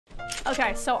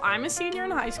Okay, so I'm a senior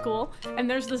in high school, and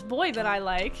there's this boy that I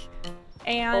like,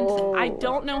 and I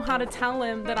don't know how to tell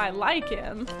him that I like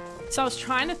him. So I was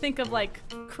trying to think of like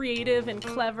creative and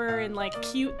clever and like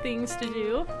cute things to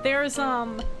do. There's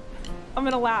I'm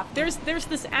gonna laugh. There's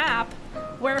this app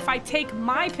where if I take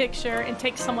my picture and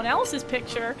take someone else's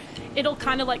picture, it'll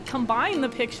kind of like combine the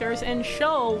pictures and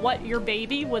show what your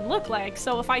baby would look like.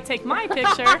 So if I take my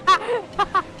picture, and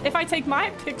if I take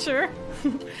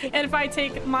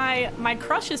my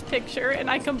crush's picture and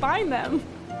I combine them,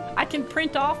 I can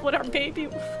print off what our baby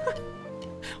would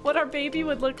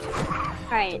look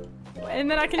like. Right.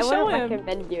 And then I can show him. I wouldn't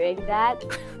recommend doing that.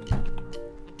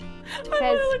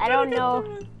 Because I don't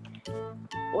know.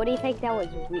 What do you think that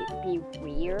would be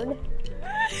weird?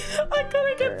 I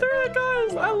couldn't get through it,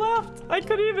 guys. I left. I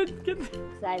couldn't even get through.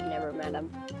 Because I've never met him.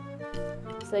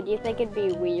 So do you think it'd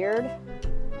be weird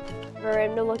for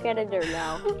him to look at it or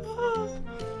no?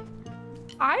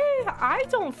 I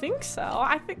don't think so.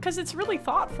 I think because it's really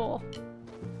thoughtful,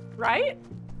 right?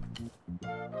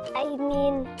 I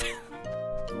mean,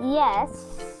 yes.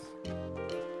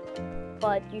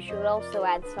 But you should also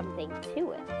add something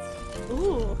to it.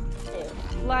 Ooh.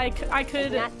 Like I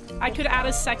could add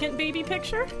a second baby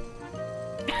picture.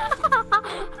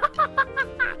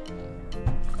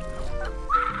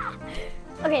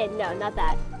 Okay, no, not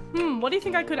that. What do you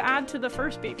think I could add to the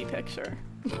first baby picture?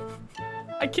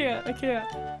 I can't.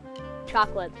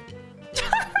 Chocolate.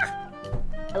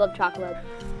 I love chocolate.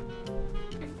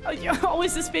 Oh,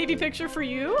 is this baby picture for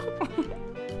you?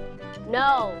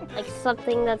 No, like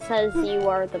something that says you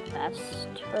are the best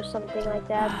or something like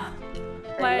that.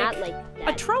 Or like, not like that.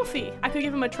 A trophy. I could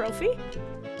give him a trophy.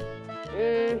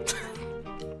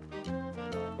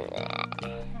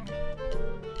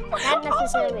 Not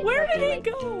necessarily. Oh, where did he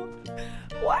go?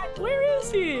 What? Where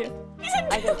is he? He's in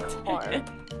like a car.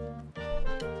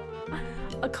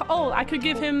 Oh, I could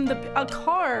give him a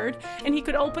card, and he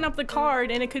could open up the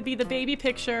card, and it could be the baby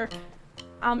picture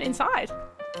inside.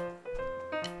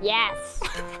 Yes.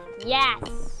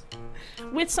 Yes.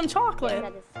 With some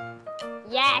chocolate.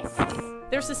 Yes.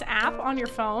 There's this app on your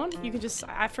phone. You can just,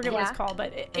 I forget what it's called,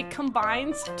 but it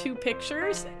combines two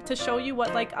pictures to show you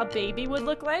what like a baby would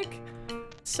look like.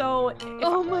 So,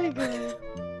 oh my god.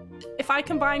 If I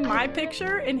combine my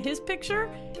picture and his picture,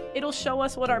 it'll show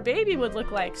us what our baby would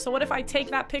look like. So what if I take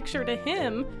that picture to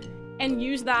him and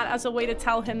use that as a way to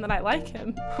tell him that I like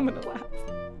him? I'm gonna laugh.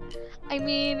 I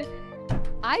mean,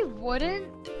 I wouldn't,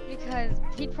 because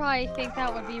he'd probably think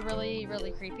that would be really,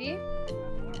 really creepy.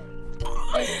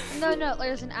 Like, no,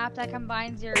 there's an app that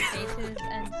combines your faces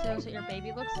and shows what your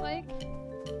baby looks like.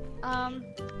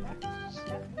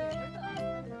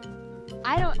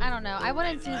 I don't know. I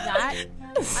wouldn't do that.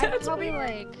 I'd probably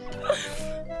like,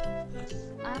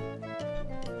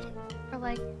 or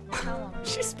like tell him.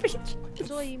 She's speechless.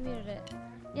 Julie, you muted it.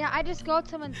 Yeah, I just go up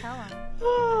to him and tell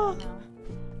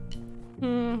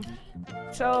him.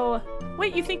 So,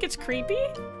 wait, you think it's creepy?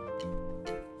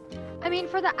 I mean,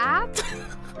 for the app,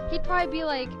 he'd probably be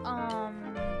like,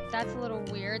 that's a little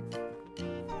weird.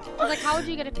 Like, how would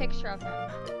you get a picture of him?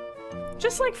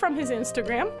 Just like from his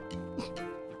Instagram.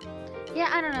 Yeah,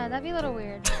 I don't know. That'd be a little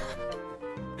weird.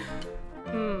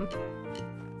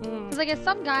 Cause like if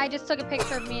some guy just took a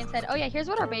picture of me and said, "Oh yeah, here's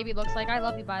what our baby looks like. I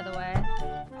love you, by the way."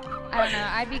 I don't know.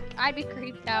 I'd be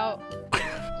creeped out.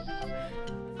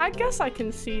 I guess I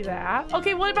can see that.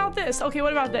 Okay, what about this?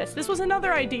 This was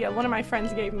another idea one of my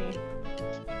friends gave me.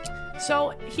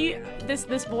 So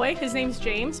this boy, his name's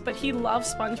James, but he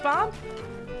loves SpongeBob.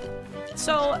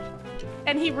 So,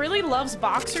 and he really loves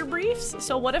boxer briefs.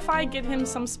 So what if I give him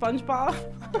some SpongeBob?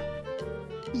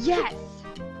 Yes.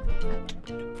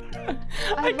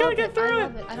 I gotta get through it. I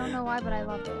love it. I don't know why, but I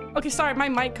love it. Okay, sorry, my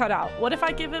mic cut out. What if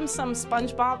I give him some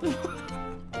SpongeBob?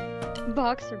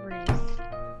 Boxer briefs.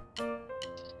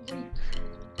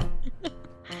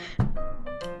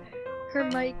 Her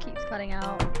mic keeps cutting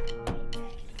out.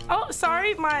 Oh,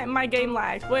 sorry, my game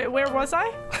lagged. Where was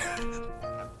I?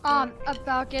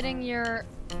 About getting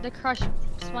the crushed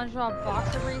SpongeBob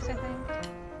boxer briefs, I think.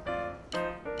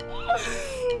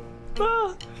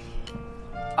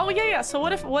 Oh yeah. So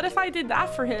what if I did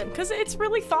that for him? Cause it's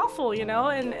really thoughtful, you know,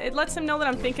 and it lets him know that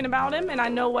I'm thinking about him and I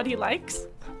know what he likes.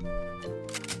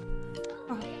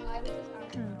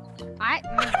 I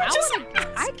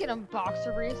get him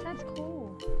boxer briefs. That's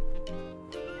cool.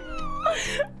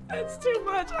 That's too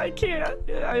much. I can't.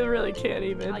 I really can't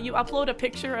even. You upload a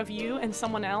picture of you and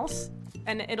someone else,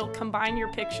 and it'll combine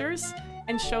your pictures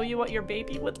and show you what your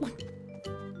baby would look.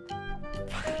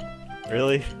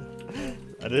 Really?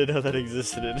 I didn't know that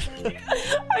existed.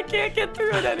 I can't get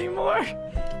through it anymore.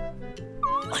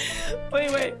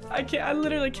 Wait. I can't. I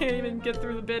literally can't even get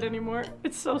through the bit anymore.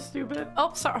 It's so stupid.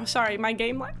 Oh, sorry. My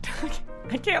game lagged.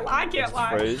 I can't lie.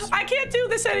 I can't do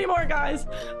this anymore, guys.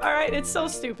 All right, it's so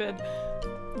stupid.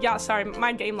 Yeah, sorry.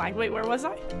 My game lagged. Wait, where was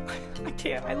I? I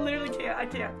can't. I literally can't. I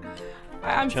can't.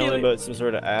 I'm telling about some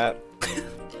sort of app.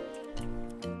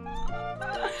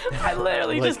 I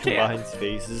literally like just can't. combines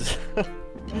faces.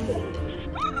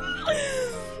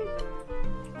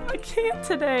 I can't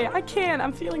today. I can't.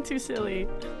 I'm feeling too silly.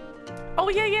 Oh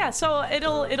yeah. So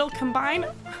it'll combine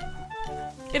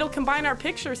our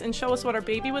pictures and show us what our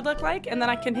baby would look like, and then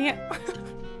I can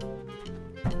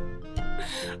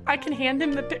hand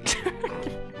him the picture.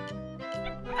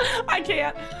 I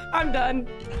can't. I'm done.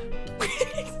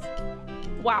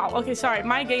 Wow. Okay, sorry.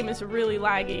 My game is really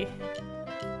laggy.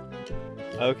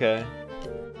 Okay.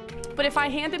 But if I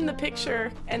hand him the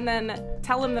picture and then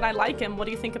tell him that I like him, what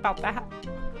do you think about that?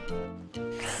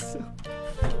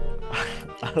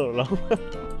 I don't know.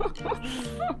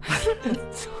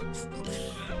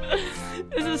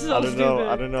 This is so stupid.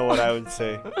 I don't know what I would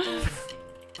say.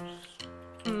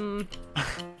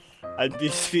 I'd be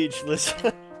speechless.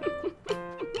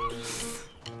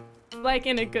 Like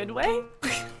in a good way?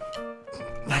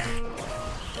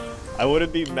 I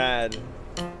wouldn't be mad.